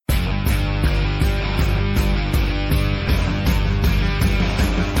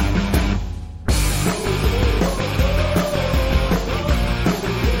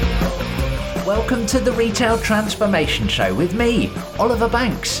welcome to the Retail Transformation Show with me, Oliver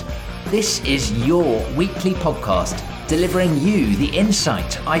Banks. This is your weekly podcast delivering you the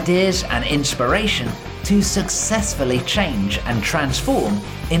insight, ideas and inspiration to successfully change and transform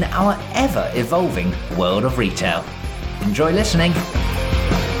in our ever-evolving world of retail. Enjoy listening.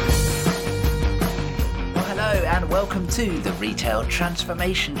 Well, hello and welcome to the Retail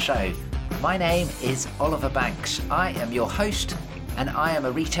Transformation Show. My name is Oliver Banks. I am your host and I am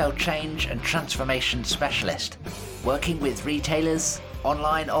a retail change and transformation specialist, working with retailers,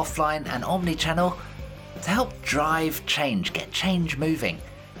 online, offline and omnichannel to help drive change, get change moving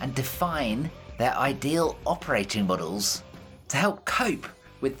and define their ideal operating models to help cope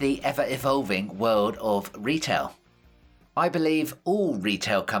with the ever-evolving world of retail. I believe all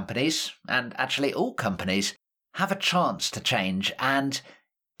retail companies, and actually all companies, have a chance to change, and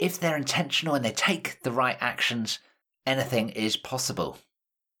if they're intentional and they take the right actions, anything is possible.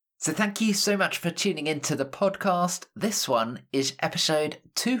 So thank you so much for tuning into the podcast. This one is episode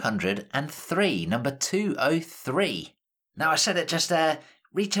 203, number 203. Now I said it just there,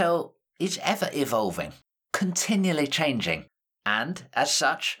 retail is ever evolving, continually changing, and as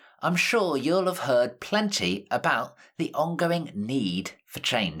such, I'm sure you'll have heard plenty about the ongoing need for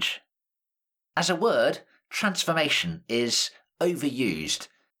change. As a word, transformation is overused,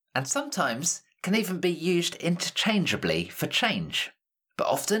 and sometimes can even be used interchangeably for change. But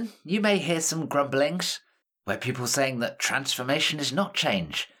often you may hear some grumblings where people saying that transformation is not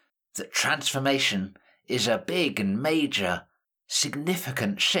change, that transformation is a big and major,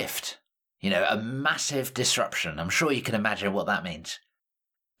 significant shift. A massive disruption. I'm sure you can imagine what that means.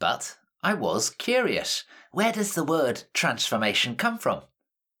 But I was curious. Where does the word transformation come from?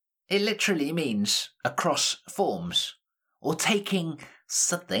 It literally means across forms, or taking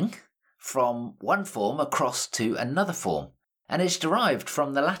something from one form across to another form, and is derived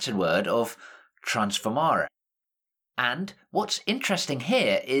from the Latin word of transformare. And what's interesting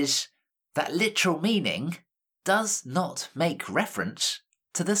here is that literal meaning does not make reference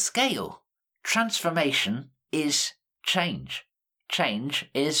to the scale. Transformation is change. Change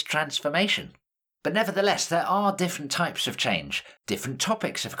is transformation. But nevertheless, there are different types of change, different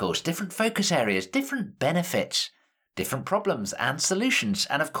topics, of course, different focus areas, different benefits, different problems and solutions,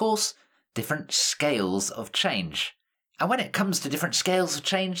 and of course, different scales of change. And when it comes to different scales of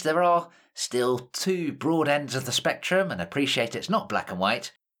change, there are still two broad ends of the spectrum, and appreciate it's not black and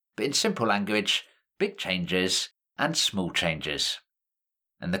white, but in simple language, big changes and small changes.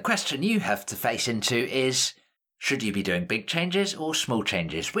 And the question you have to face into is, should you be doing big changes or small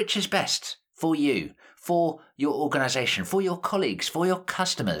changes? Which is best for you, for your organisation, for your colleagues, for your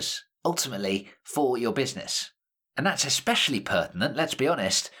customers, ultimately for your business? And that's especially pertinent, let's be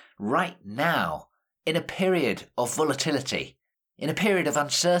honest, right now, in a period of volatility, in a period of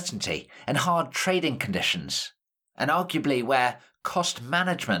uncertainty and hard trading conditions, and arguably where cost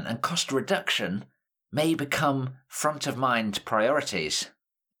management and cost reduction may become front of mind priorities.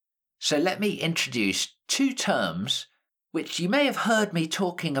 So let me introduce two terms which you may have heard me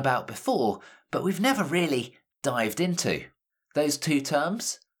talking about before, but we've never really dived into. Those two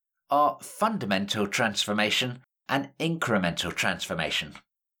terms are fundamental transformation and incremental transformation.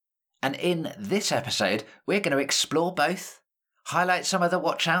 And in this episode, we're going to explore both, highlight some of the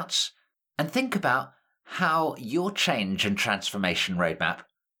watch-outs, and think about how your change and transformation roadmap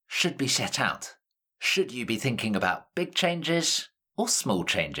should be set out. Should you be thinking about big changes or small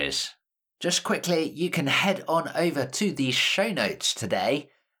changes? Just quickly, you can head on over to the show notes today,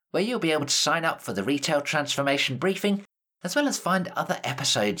 where you'll be able to sign up for the Retail Transformation Briefing, as well as find other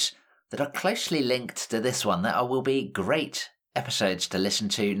episodes that are closely linked to this one that will be great episodes to listen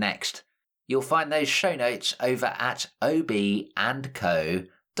to next. You'll find those show notes over at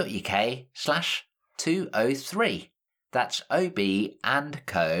obandco.uk/203. That's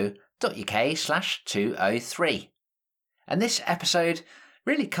obandco.uk/203. And this episode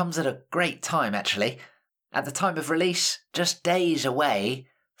really comes at a great time, actually. At the time of release, just days away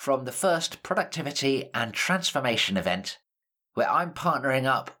from the first productivity and transformation event, where I'm partnering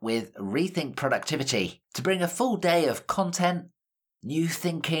up with Rethink Productivity to bring a full day of content, new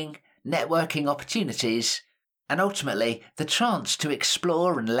thinking, networking opportunities, and ultimately the chance to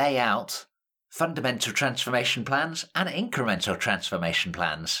explore and lay out fundamental transformation plans and incremental transformation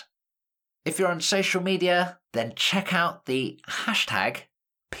plans. If you're on social media, then check out the hashtag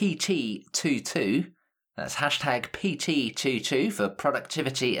PT22. That's hashtag PT22 for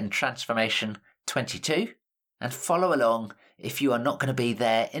Productivity and Transformation 22. And follow along if you are not going to be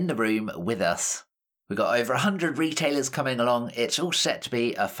there in the room with us. We've got over 100 retailers coming along. It's all set to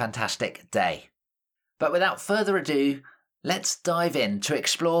be a fantastic day. But without further ado, let's dive in to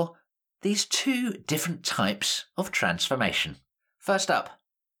explore these two different types of transformation. First up,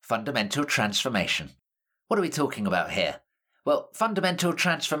 fundamental transformation. What are we talking about here? Well, fundamental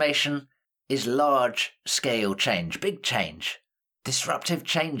transformation is large-scale change, big change, disruptive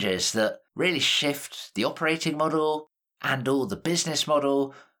changes that really shift the operating model and or the business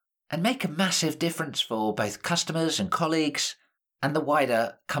model and make a massive difference for both customers and colleagues and the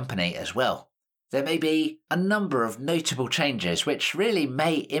wider company as well. There may be a number of notable changes which really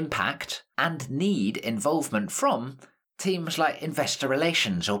may impact and need involvement from teams like investor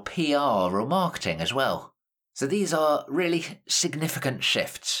relations or PR or marketing as well. So these are really significant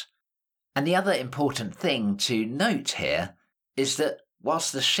shifts. And the other important thing to note here is that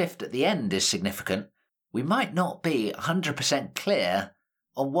whilst the shift at the end is significant, we might not be 100% clear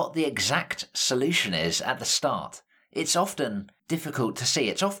on what the exact solution is at the start. It's often difficult to see,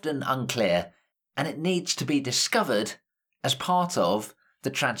 it's often unclear, and it needs to be discovered as part of the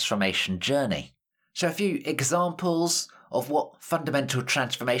transformation journey. So a few examples of what fundamental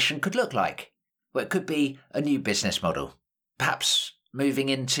transformation could look like. Well, it could be a new business model, perhaps moving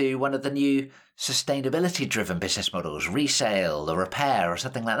into one of the new sustainability-driven business models, resale or repair or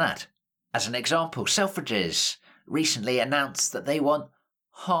something like that. As an example, Selfridges recently announced that they want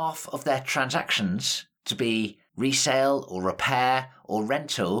half of their transactions to be resale or repair or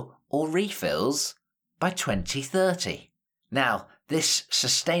rental or refills by 2030. Now, this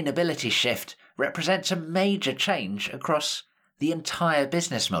sustainability shift represents a major change across the entire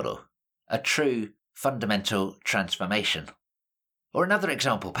business model, a true fundamental transformation. Or another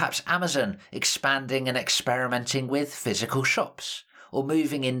example, perhaps Amazon expanding and experimenting with physical shops, or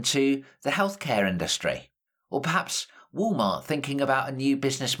moving into the healthcare industry, or perhaps Walmart thinking about a new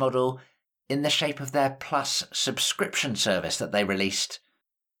business model in the shape of their Plus subscription service that they released.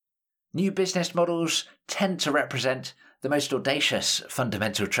 New business models tend to represent the most audacious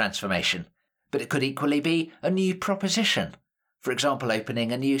fundamental transformation, but it could equally be a new proposition. For example,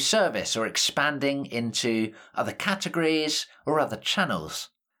 opening a new service or expanding into other categories or other channels.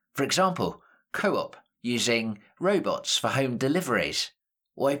 For example, Co-op using robots for home deliveries,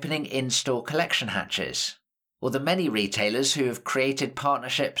 or opening in-store collection hatches, or the many retailers who have created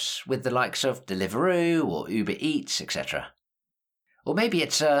partnerships with the likes of Deliveroo or Uber Eats, etc. Or maybe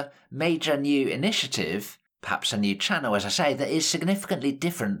it's a major new initiative, perhaps a new channel, as I say, that is significantly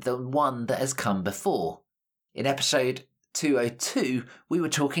different than one that has come before. In episode 202, we were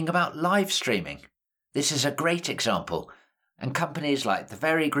talking about live streaming. This is a great example, and companies like the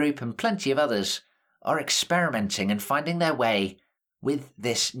Very Group and plenty of others are experimenting and finding their way with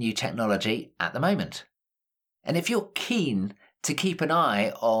this new technology at the moment. And if you're keen to keep an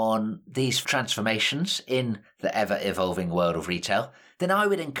eye on these transformations in the ever-evolving world of retail, then I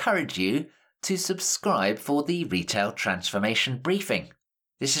would encourage you to subscribe for the Retail Transformation Briefing.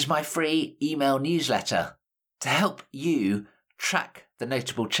 This is my free email newsletter to help you track the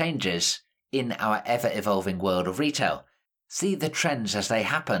notable changes in our ever-evolving world of retail. See the trends as they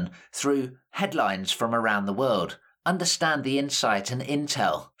happen through headlines from around the world. Understand the insight and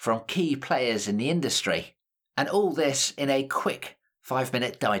intel from key players in the industry. And all this in a quick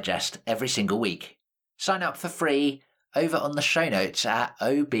 5-minute digest every single week. Sign up for free over on the show notes at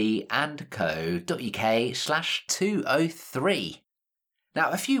obandco.uk/203. Now,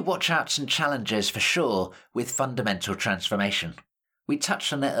 a few watch-outs and challenges for sure with fundamental transformation. We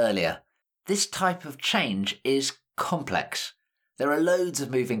touched on it earlier. This type of change is complex. There are loads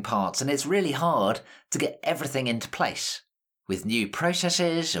of moving parts and it's really hard to get everything into place. With new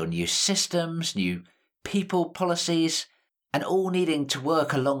processes or new systems, new people policies, and all needing to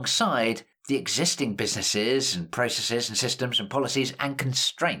work alongside the existing businesses and processes and systems and policies and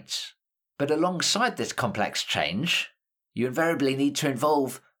constraints. But alongside this complex change, you invariably need to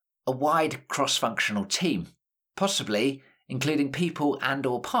involve a wide cross-functional team, possibly including people and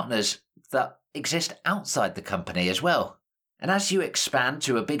or partners that exist outside the company as well. And as you expand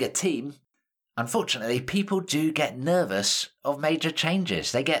to a bigger team, unfortunately, people do get nervous of major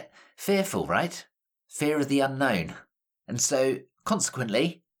changes. They get fearful, right? Fear of the unknown. And so,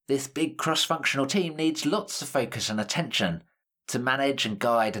 consequently, this big cross-functional team needs lots of focus and attention to manage and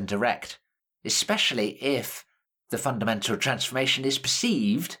guide and direct, especially if the fundamental transformation is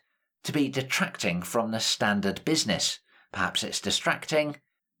perceived to be detracting from the standard business. Perhaps it's distracting,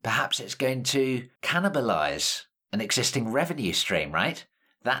 perhaps it's going to cannibalise an existing revenue stream, right?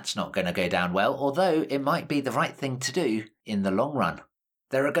 That's not going to go down well, although it might be the right thing to do in the long run.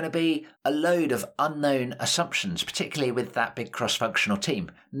 There are going to be a load of unknown assumptions, particularly with that big cross-functional team.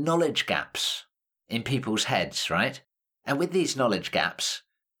 Knowledge gaps in people's heads, right? And with these knowledge gaps,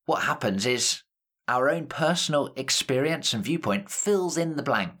 what happens is our own personal experience and viewpoint fills in the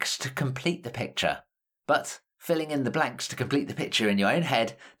blanks to complete the picture. But filling in the blanks to complete the picture in your own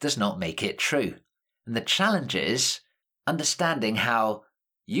head does not make it true. And the challenge is understanding how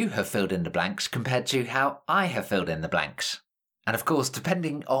you have filled in the blanks compared to how I have filled in the blanks. And of course,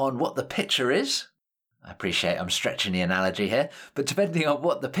 depending on what the picture is, I appreciate I'm stretching the analogy here, but depending on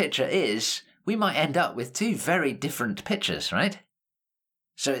what the picture is, we might end up with two very different pictures, right?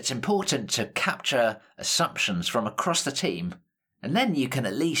 So it's important to capture assumptions from across the team, and then you can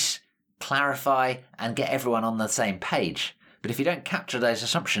at least clarify and get everyone on the same page. But if you don't capture those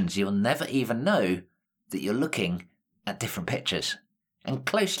assumptions, you'll never even know that you're looking at different pictures. And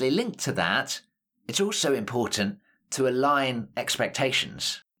closely linked to that, it's also important to align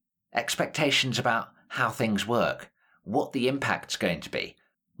expectations. Expectations about how things work, what the impact's going to be,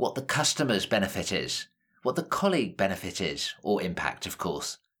 what the customer's benefit is, what the colleague benefit is, or impact, of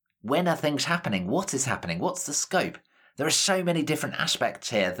course. When are things happening? What is happening? What's the scope? There are so many different aspects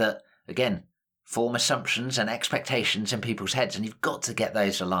here that, again, form assumptions and expectations in people's heads, and you've got to get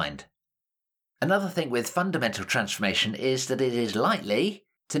those aligned. Another thing with fundamental transformation is that it is likely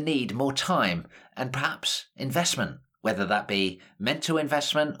to need more time and perhaps investment, whether that be mental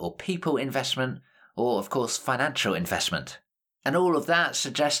investment or people investment, or of course financial investment. And all of that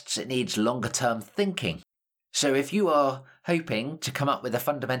suggests it needs longer term thinking. So if you are hoping to come up with a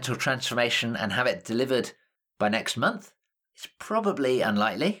fundamental transformation and have it delivered by next month, it's probably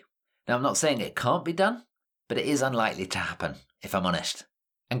unlikely. Now, I'm not saying it can't be done, but it is unlikely to happen, if I'm honest.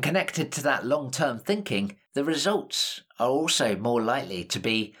 And connected to that long-term thinking, the results are also more likely to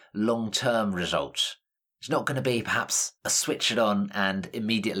be long-term results. It's not going to be perhaps a switch it on and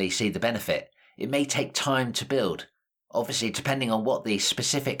immediately see the benefit. It may take time to build. Obviously, depending on what the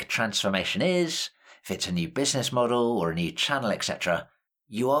specific transformation is, if it's a new business model or a new channel, etc.,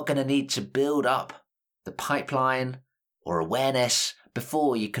 you are going to need to build up the pipeline or awareness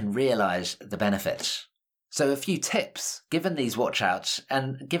before you can realize the benefits. So a few tips, given these watch-outs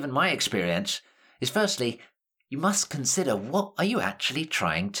and given my experience, is firstly, you must consider what are you actually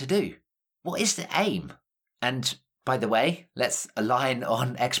trying to do? What is the aim? And by the way, let's align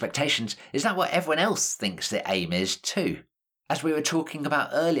on expectations. Is that what everyone else thinks the aim is too? As we were talking about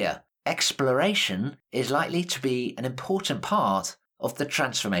earlier, exploration is likely to be an important part of the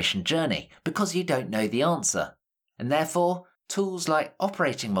transformation journey because you don't know the answer. And therefore, tools like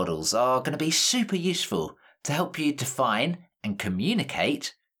operating models are going to be super useful to help you define and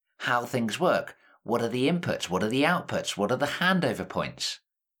communicate how things work. What are the inputs? What are the outputs? What are the handover points?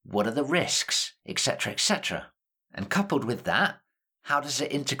 What are the risks? Etc., etc. And coupled with that, how does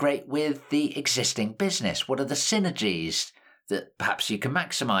it integrate with the existing business? What are the synergies that perhaps you can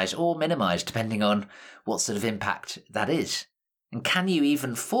maximize or minimize depending on what sort of impact that is? And can you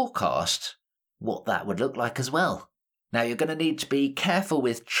even forecast what that would look like as well? Now, you're going to need to be careful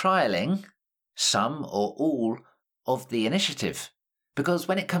with trialing some or all of the initiative, because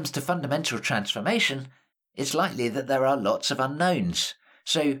when it comes to fundamental transformation, it's likely that there are lots of unknowns.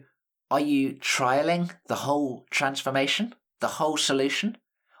 So, are you trialing the whole transformation, the whole solution,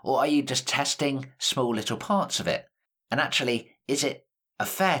 or are you just testing small little parts of it? And actually, is it a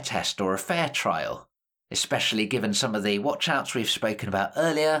fair test or a fair trial? Especially given some of the watch-outs we've spoken about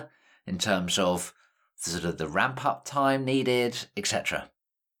earlier in terms of sort of the ramp-up time needed, etc.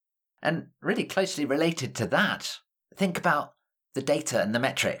 And really closely related to that, think about the data and the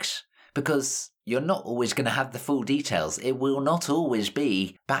metrics, because you're not always going to have the full details. It will not always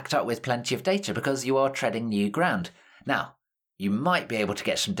be backed up with plenty of data because you are treading new ground. Now, you might be able to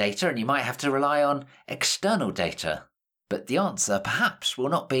get some data and you might have to rely on external data, but the answer perhaps will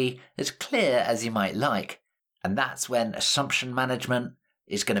not be as clear as you might like. And that's when assumption management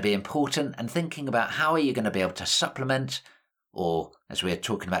is going to be important, and thinking about how are you going to be able to supplement, or as we were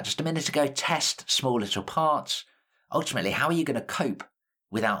talking about just a minute ago, test small little parts. Ultimately, how are you going to cope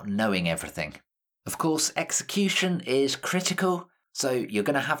without knowing everything? Of course, execution is critical, so you're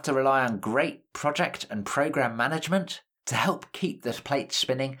going to have to rely on great project and program management to help keep the plate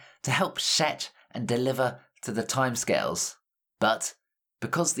spinning, to help set and deliver to the timescales. But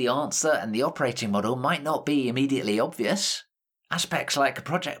because the answer and the operating model might not be immediately obvious, aspects like a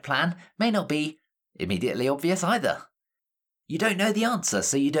project plan may not be immediately obvious either. You don't know the answer,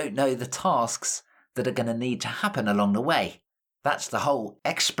 so you don't know the tasks that are going to need to happen along the way. That's the whole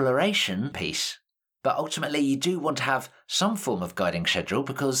exploration piece. But ultimately, you do want to have some form of guiding schedule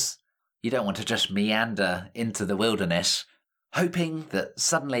because you don't want to just meander into the wilderness, hoping that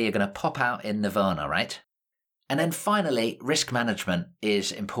suddenly you're going to pop out in nirvana, right? And then finally, risk management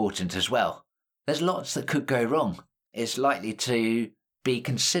is important as well. There's lots that could go wrong. It's likely to be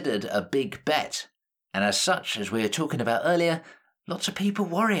considered a big bet And as such, as we were talking about earlier, lots of people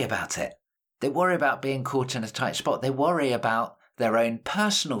worry about it. They worry about being caught in a tight spot. They worry about their own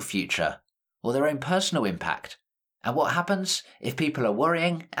personal future or their own personal impact. And what happens if people are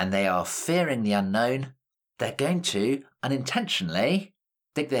worrying and they are fearing the unknown? They're going to unintentionally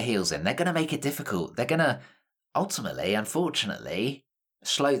dig their heels in. They're going to make it difficult. They're going to ultimately, unfortunately,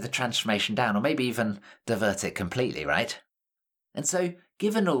 slow the transformation down or maybe even divert it completely, right? And so,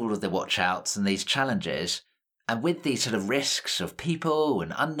 given all of the watch outs and these challenges, and with these sort of risks of people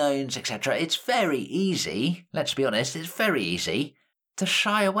and unknowns, etc., it's very easy, let's be honest, it's very easy to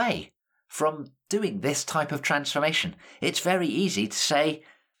shy away from doing this type of transformation. It's very easy to say,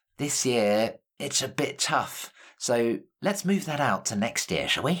 this year, it's a bit tough, so let's move that out to next year,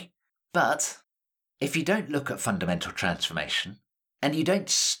 shall we? But if you don't look at fundamental transformation, and you don't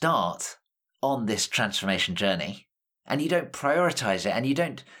start on this transformation journey, and you don't prioritize it, and you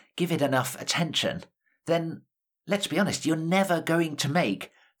don't give it enough attention, then let's be honest, you're never going to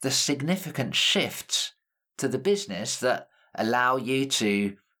make the significant shifts to the business that allow you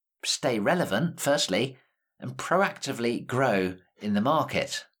to stay relevant, firstly, and proactively grow in the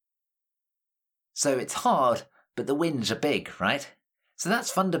market. So it's hard, but the wins are big, right? So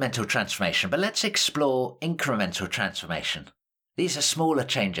that's fundamental transformation, but let's explore incremental transformation. These are smaller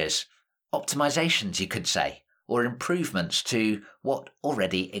changes, optimizations, you could say, or improvements to what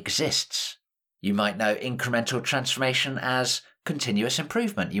already exists. You might know incremental transformation as continuous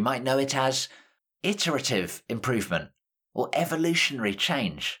improvement. You might know it as iterative improvement or evolutionary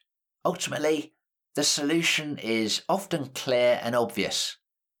change. Ultimately, the solution is often clear and obvious.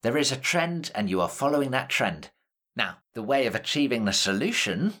 There is a trend and you are following that trend. Now, the way of achieving the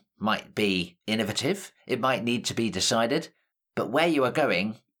solution might be innovative. It might need to be decided, but where you are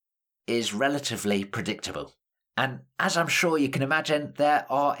going is relatively predictable. And as I'm sure you can imagine, there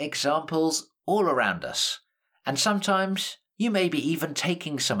are examples all around us. And sometimes you may be even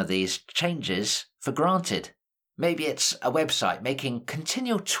taking some of these changes for granted. Maybe it's a website making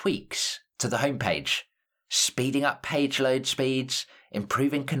continual tweaks to the homepage, speeding up page load speeds,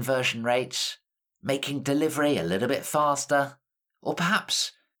 improving conversion rates, making delivery a little bit faster, or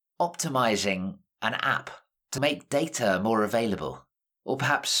perhaps optimizing an app to make data more available, or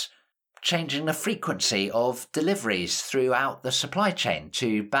perhaps changing the frequency of deliveries throughout the supply chain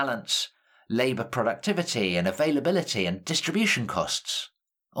to balance labour productivity and availability and distribution costs.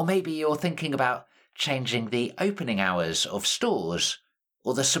 Or maybe you're thinking about changing the opening hours of stores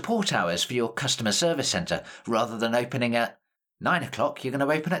or the support hours for your customer service centre. Rather than opening at 9 o'clock, you're going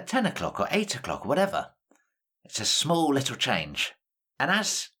to open at 10 o'clock or 8 o'clock, whatever. It's a small little change. And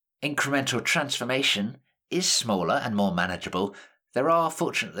as incremental transformation is smaller and more manageable, there are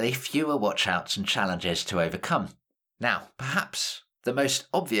fortunately fewer watch-outs and challenges to overcome. Now, perhaps the most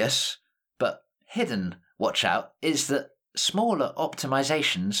obvious but hidden watch-out is that smaller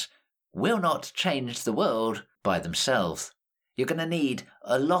optimizations will not change the world by themselves. You're going to need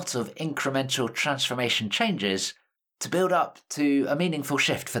a lot of incremental transformation changes to build up to a meaningful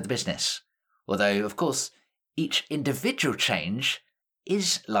shift for the business. Although, of course, each individual change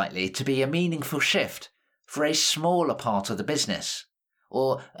is likely to be a meaningful shift for a smaller part of the business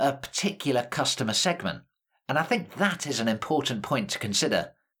or a particular customer segment. And I think that is an important point to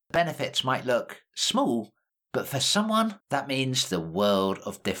consider. Benefits might look small, but for someone, that means the world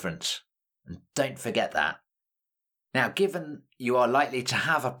of difference. And don't forget that. Now, given you are likely to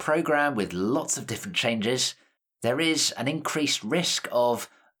have a program with lots of different changes, there is an increased risk of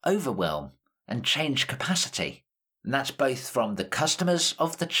overwhelm and change capacity. And that's both from the customers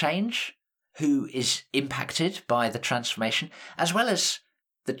of the change, who is impacted by the transformation, as well as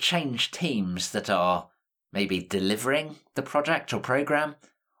the change teams that are maybe delivering the project or program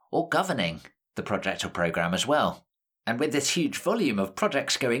or governing the project or program as well. And with this huge volume of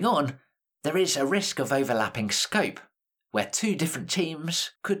projects going on, there is a risk of overlapping scope, where two different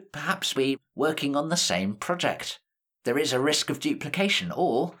teams could perhaps be working on the same project. There is a risk of duplication,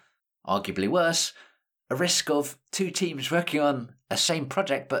 or, arguably worse, a risk of two teams working on a same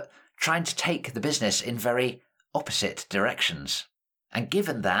project but trying to take the business in very opposite directions. And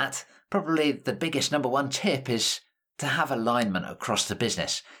given that, probably the biggest number one tip is to have alignment across the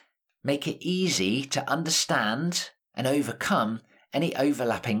business. Make it easy to understand and overcome any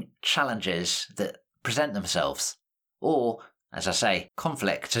overlapping challenges that present themselves. Or, as I say,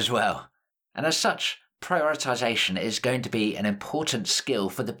 conflict as well. And as such, prioritization is going to be an important skill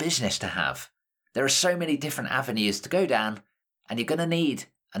for the business to have. There are so many different avenues to go down, and you're going to need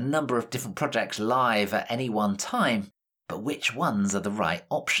a number of different projects live at any one time, but which ones are the right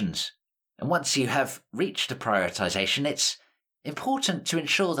options? And once you have reached a prioritization, it's important to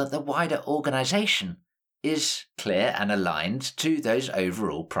ensure that the wider organisation is clear and aligned to those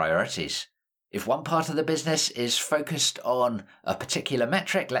overall priorities. If one part of the business is focused on a particular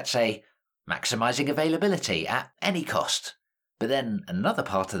metric, let's say maximising availability at any cost, but then another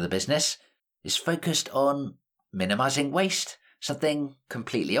part of the business is focused on minimising waste, something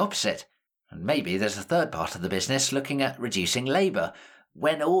completely opposite, and maybe there's a third part of the business looking at reducing labour.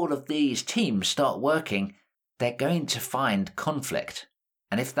 When all of these teams start working, they're going to find conflict.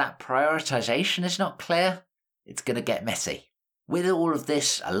 And if that prioritisation is not clear, it's going to get messy. With all of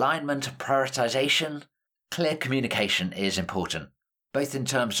this alignment and prioritisation, clear communication is important, both in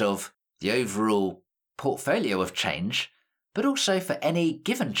terms of the overall portfolio of change, but also for any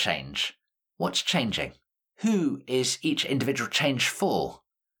given change. What's changing? Who is each individual change for?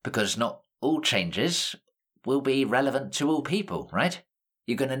 Because not all changes will be relevant to all people, right?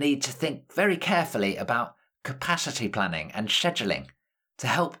 You're going to need to think very carefully about capacity planning and scheduling to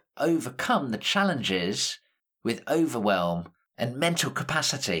help overcome the challenges with overwhelm and mental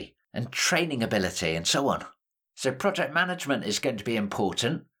capacity and training ability and so on. So project management is going to be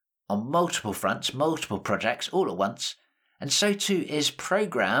important on multiple fronts, multiple projects all at once. And so too is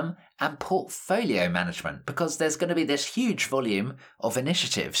program and portfolio management, because there's going to be this huge volume of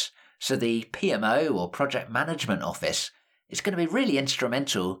initiatives. So the PMO or project management office is going to be really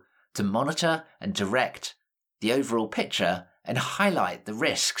instrumental to monitor and direct the overall picture and highlight the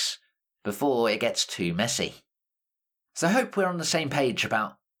risks before it gets too messy. So I hope we're on the same page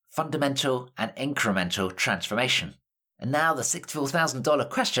about fundamental and incremental transformation. And now the $64,000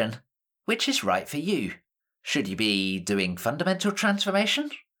 question, which is right for you? Should you be doing fundamental transformation?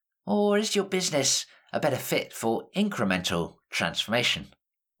 Or is your business a better fit for incremental transformation?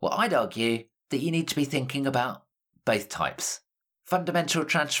 Well, I'd argue that you need to be thinking about both types. Fundamental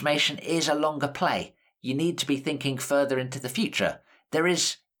transformation is a longer play. You need to be thinking further into the future. There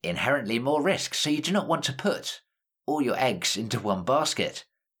is inherently more risk, so you do not want to put all your eggs into one basket.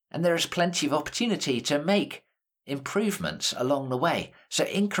 And there is plenty of opportunity to make improvements along the way. So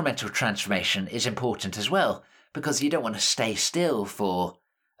incremental transformation is important as well, because you don't want to stay still for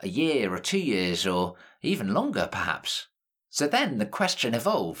a year or 2 years or even longer perhaps. So then the question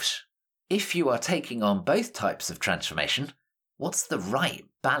evolves. If you are taking on both types of transformation, what's the right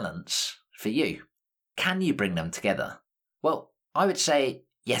balance for you? Can you bring them together? Well, I would say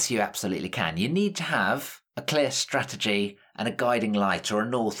yes, you absolutely can. You need to have a clear strategy and a guiding light or a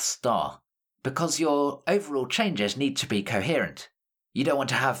North Star, because your overall changes need to be coherent. You don't want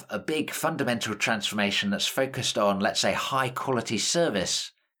to have a big fundamental transformation that's focused on, let's say, high quality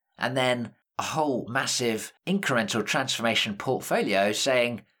service, and then a whole massive incremental transformation portfolio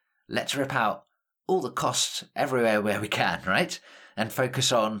saying, let's rip out all the costs everywhere where we can, right? And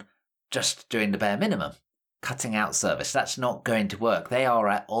focus on just doing the bare minimum, cutting out service. That's not going to work. They are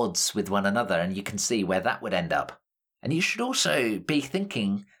at odds with one another, and you can see where that would end up. And you should also be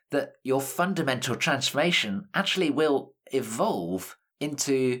thinking that your fundamental transformation actually will evolve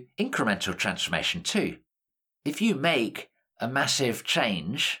into incremental transformation too. If you make a massive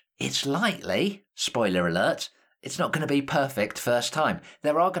change, it's likely, spoiler alert, it's not going to be perfect first time.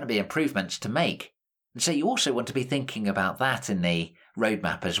 There are going to be improvements to make. And so you also want to be thinking about that in the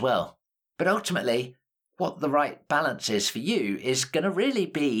roadmap as well. But ultimately, what the right balance is for you is going to really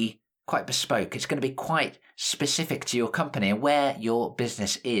be quite bespoke. It's going to be quite specific to your company and where your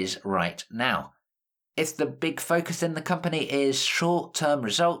business is right now. If the big focus in the company is short-term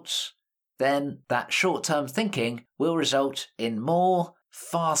results, then that short-term thinking will result in more,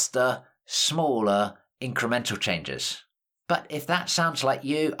 faster, smaller, incremental changes. But if that sounds like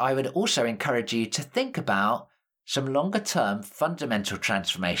you, I would also encourage you to think about some longer-term fundamental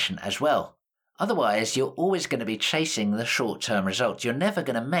transformation as well. Otherwise, you're always going to be chasing the short-term results. You're never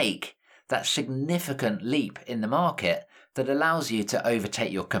going to make that significant leap in the market that allows you to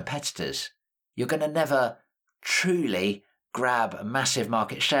overtake your competitors. You're going to never truly grab a massive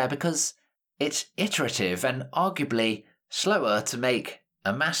market share because it's iterative and arguably slower to make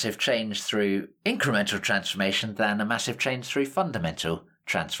a massive change through incremental transformation than a massive change through fundamental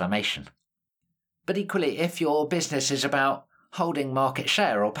transformation. But equally, if your business is about holding market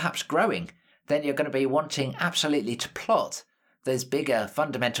share or perhaps growing, then you're going to be wanting absolutely to plot those bigger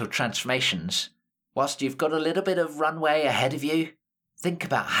fundamental transformations. Whilst you've got a little bit of runway ahead of you, think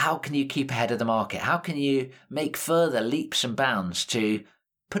about how can you keep ahead of the market? How can you make further leaps and bounds to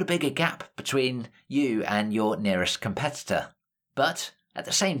put a bigger gap between you and your nearest competitor? But at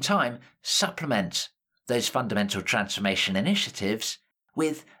the same time, supplement those fundamental transformation initiatives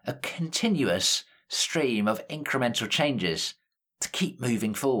with a continuous stream of incremental changes to keep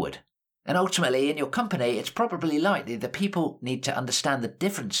moving forward. And ultimately, in your company, it's probably likely that people need to understand the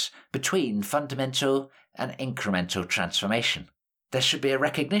difference between fundamental and incremental transformation. There should be a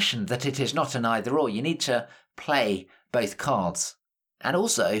recognition that it is not an either or. You need to play both cards. And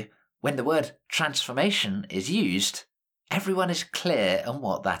also, when the word transformation is used, everyone is clear on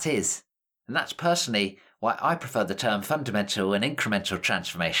what that is. And that's personally why I prefer the term fundamental and incremental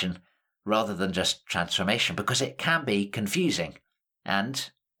transformation rather than just transformation, because it can be confusing.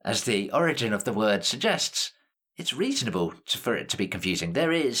 And as the origin of the word suggests, it's reasonable for it to be confusing.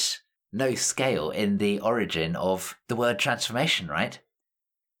 There is no scale in the origin of the word transformation, right?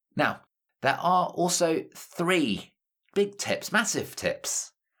 Now, there are also 3 big tips, massive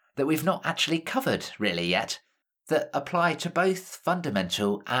tips, that we've not actually covered really yet, that apply to both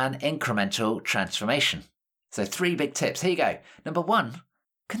fundamental and incremental transformation. So 3 big tips. Here you go. Number 1,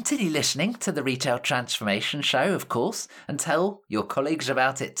 continue listening to the Retail Transformation Show, of course, and tell your colleagues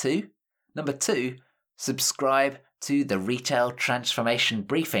about it too. Number 2, subscribe to the Retail Transformation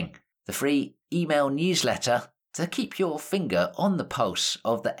Briefing, the free email newsletter to keep your finger on the pulse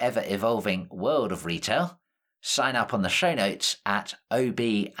of the ever-evolving world of retail. Sign up on the show notes at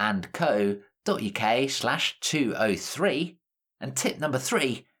obandco.uk/203. And tip number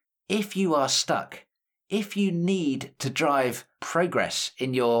 3, if you are stuck, if you need to drive progress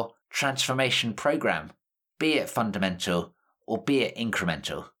in your transformation program, be it fundamental or be it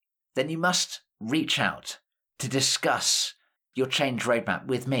incremental, then you must reach out to discuss your change roadmap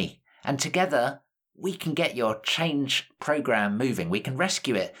with me. And together, we can get your change program moving. We can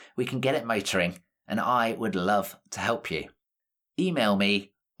rescue it. We can get it motoring. And I would love to help you. Email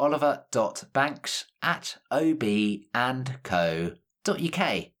me,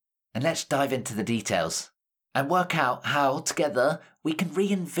 oliver.banks@obandco.uk. And let's dive into the details and work out how together we can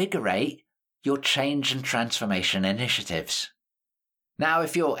reinvigorate your change and transformation initiatives. Now,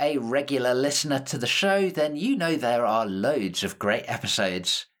 if you're a regular listener to the show, then you know there are loads of great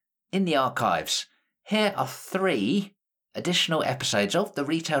episodes in the archives. Here are 3 additional episodes of the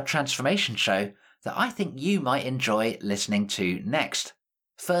Retail Transformation Show that I think you might enjoy listening to next.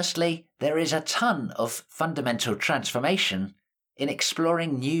 Firstly, there is a ton of fundamental transformation in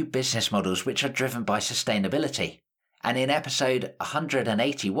exploring new business models which are driven by sustainability. And in episode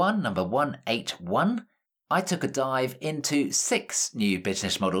 181, number 181, I took a dive into 6 new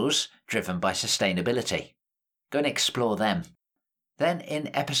business models driven by sustainability. Go and explore them. Then in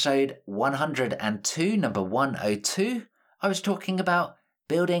episode 102, number 102, I was talking about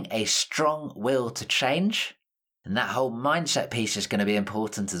building a strong will to change. And that whole mindset piece is going to be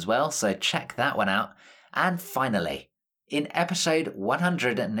important as well, so check that one out. And finally, in episode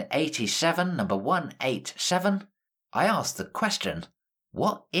 187, number 187, I asked the question,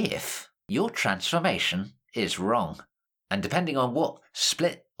 what if your transformation is wrong? And depending on what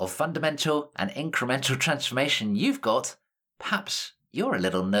split of fundamental and incremental transformation you've got, perhaps you're a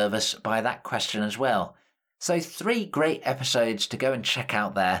little nervous by that question as well. So 3 great episodes to go and check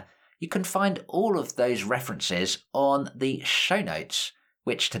out there. You can find all of those references on the show notes,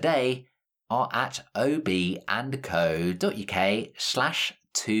 which today are at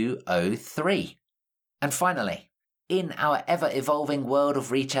obandco.uk/203. And finally, in our ever-evolving world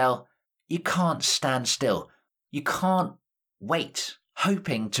of retail, you can't stand still. You can't wait,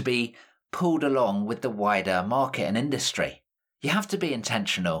 hoping to be pulled along with the wider market and industry. You have to be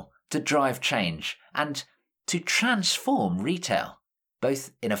intentional to drive change and to transform retail,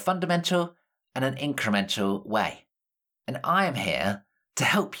 both in a fundamental and an incremental way. And I am here to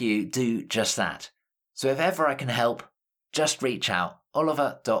help you do just that. So if ever I can help, just reach out,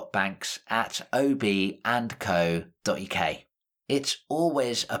 oliver.banks@obandco.uk. It's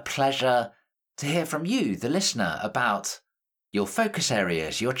always a pleasure to hear from you, the listener, about your focus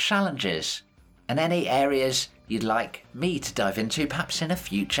areas, your challenges, and any areas you'd like me to dive into perhaps in a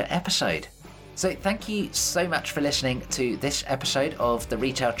future episode. So thank you so much for listening to this episode of the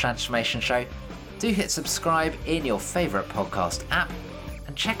Retail Transformation Show. Do hit subscribe in your favourite podcast app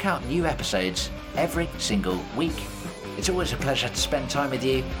and check out new episodes every single week. It's always a pleasure to spend time with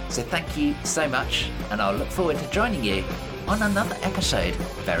you, so thank you so much, and I'll look forward to joining you on another episode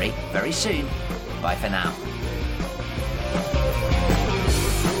very, very soon. Bye for now.